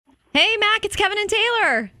Hey, Mac, it's Kevin and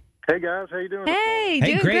Taylor. Hey, guys. How you doing? Hey, Hey,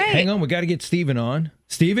 doing great. Hang on. We got to get Steven on.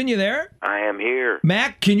 Steven, you there? I am here.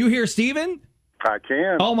 Mac, can you hear Steven? I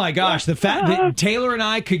can. Oh, my gosh. The fact that Taylor and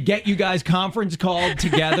I could get you guys conference called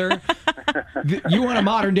together. You want a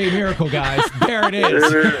modern-day miracle, guys. There it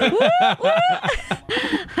is.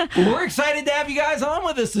 We're excited to have you guys on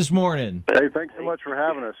with us this morning. Hey, thanks so much for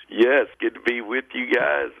having us. Yes, good to be with you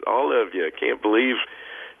guys, all of you. I can't believe,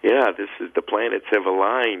 this is the planets have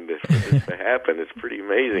aligned for this to happen. It's pretty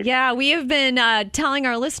amazing. Yeah, we have been telling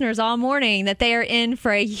our listeners all morning that they are in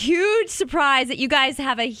for a huge surprise, that you guys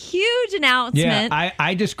have a huge announcement. Yeah,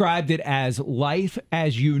 I described it as life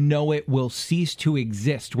as you know it will cease to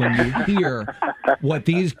exist when you hear what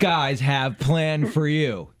these guys have planned for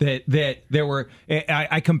you. That there were,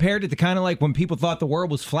 I compared it to kind of like when people thought the world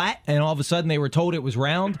was flat and all of a sudden they were told it was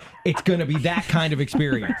round. It's going to be that kind of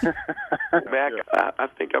experience. Mac, I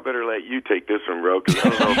think I better let you take this one, bro, because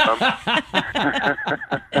I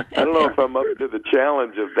don't know if I'm up to the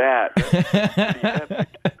challenge of that.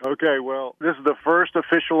 Okay, well, this is the first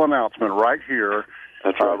official announcement right here.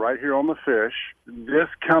 That's right. Right here on the Fish. This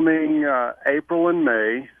coming April and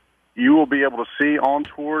May, you will be able to see on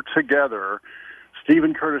tour together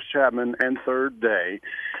Stephen Curtis Chapman and Third Day.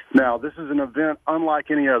 Now, this is an event unlike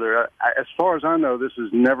any other. As far as I know, this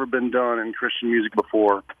has never been done in Christian music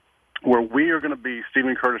before, where we are going to be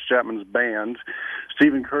Stephen Curtis Chapman's band.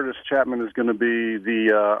 Stephen Curtis Chapman is going to be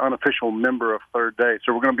the unofficial member of Third Day.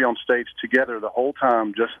 So we're going to be on stage together the whole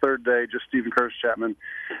time, just Third Day, just Stephen Curtis Chapman,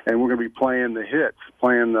 and we're going to be playing the hits,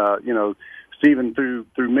 Stephen, through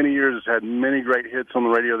many years, has had many great hits on the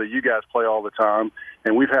radio that you guys play all the time,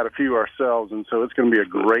 and we've had a few ourselves, and so it's going to be a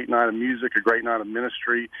great night of music, a great night of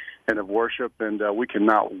ministry and of worship, and we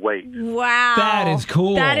cannot wait. Wow. That is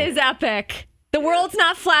cool. That is epic. The world's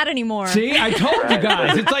not flat anymore. See, I told you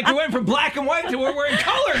guys. It's like we went from black and white to where we're in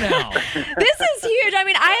color now. This is huge. I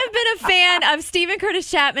mean, I have been a fan of Stephen Curtis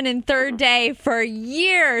Chapman and Third Day for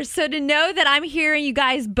years. So to know that I'm hearing you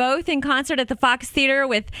guys both in concert at the Fox Theater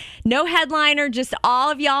with no headliner, just all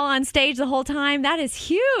of y'all on stage the whole time, that is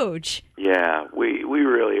huge. Yeah, we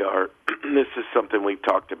really are. This is something we've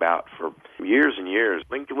talked about for years and years.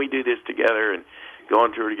 When can we do this together and go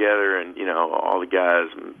on tour together? And, all the guys,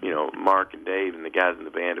 Mark and Dave and the guys in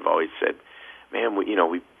the band have always said, man, we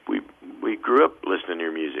grew up listening to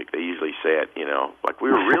your music. They usually say it, like we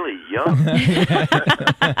were really young. In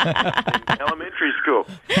elementary school.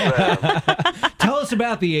 Tell us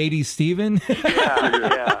about the 80s, Stephen.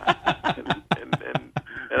 Yeah.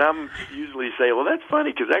 And I'm usually say, well, that's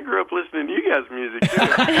funny because I grew up listening to you guys' music too.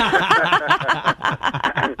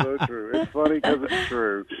 It's so true. It's funny because it's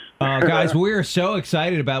true. Guys, we're so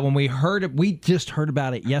excited about when we just heard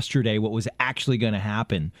about it yesterday, what was actually going to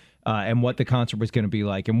happen and what the concert was going to be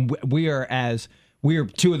like. And we are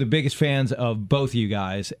two of the biggest fans of both of you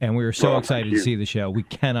guys, and we are so excited to see the show. We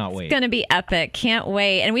cannot wait. It's going to be epic. Can't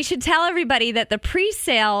wait. And we should tell everybody that the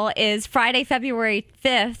pre-sale is Friday, February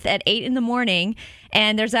 5th at 8 in the morning.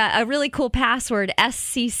 And there's a really cool password,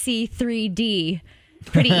 SCC3D.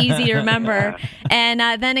 Pretty easy to remember. And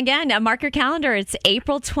then again, mark your calendar. It's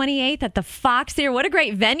April 28th at the Fox Theater. What a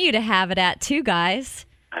great venue to have it at, too, guys.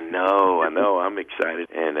 I know. I'm excited,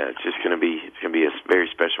 and it's going to be a very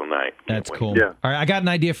special night. That's cool. Yeah. All right, I got an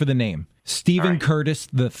idea for the name. Stephen Curtis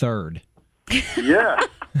the Third. Yeah,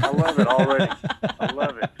 I love it already. I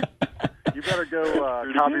love it. You better go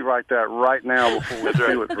copyright that right now before we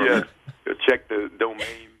do it. Yes. Go check the domain,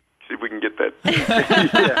 see if we can get that.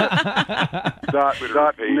 dot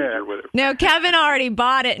page net. or whatever. No, Kevin already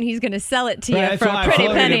bought it, and he's going to sell it to you for a pretty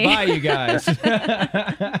penny. Buy you guys.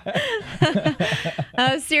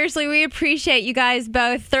 Oh, seriously, we appreciate you guys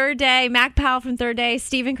both. Third Day, Mac Powell from Third Day,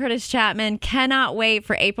 Stephen Curtis Chapman. Cannot wait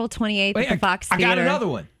for April 28th at the Fox Theater. I got another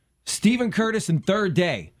one. Stephen Curtis and Third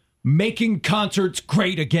Day, making concerts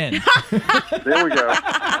great again. There we go.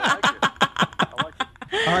 I like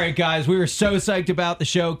it. All right, guys, we were so psyched about the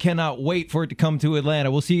show. Cannot wait for it to come to Atlanta.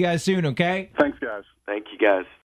 We'll see you guys soon, okay? Thanks, guys. Thank you, guys.